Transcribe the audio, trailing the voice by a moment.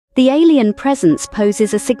The alien presence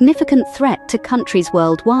poses a significant threat to countries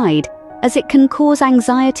worldwide, as it can cause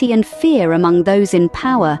anxiety and fear among those in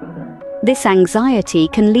power. This anxiety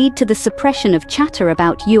can lead to the suppression of chatter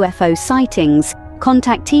about UFO sightings,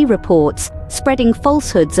 contactee reports, spreading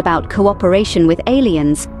falsehoods about cooperation with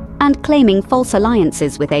aliens, and claiming false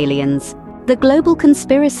alliances with aliens. The global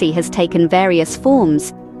conspiracy has taken various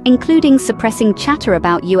forms, including suppressing chatter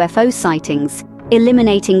about UFO sightings,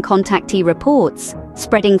 eliminating contactee reports,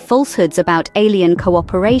 spreading falsehoods about alien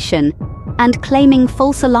cooperation, and claiming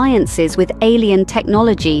false alliances with alien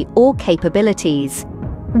technology or capabilities.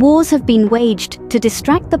 Wars have been waged to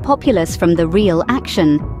distract the populace from the real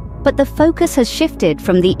action, but the focus has shifted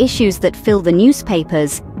from the issues that fill the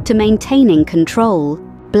newspapers to maintaining control.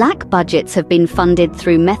 Black budgets have been funded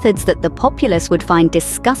through methods that the populace would find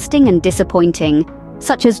disgusting and disappointing,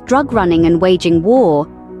 such as drug running and waging war,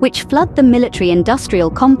 which flood the military-industrial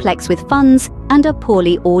complex with funds and are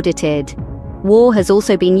poorly audited. War has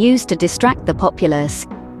also been used to distract the populace,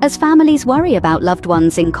 as families worry about loved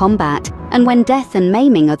ones in combat and when death and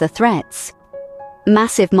maiming are the threats.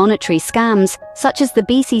 Massive monetary scams, such as the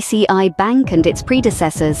BCCI Bank and its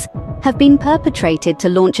predecessors, have been perpetrated to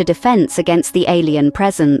launch a defense against the alien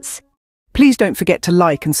presence. Please don't forget to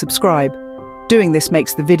like and subscribe. Doing this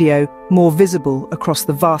makes the video more visible across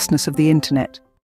the vastness of the internet.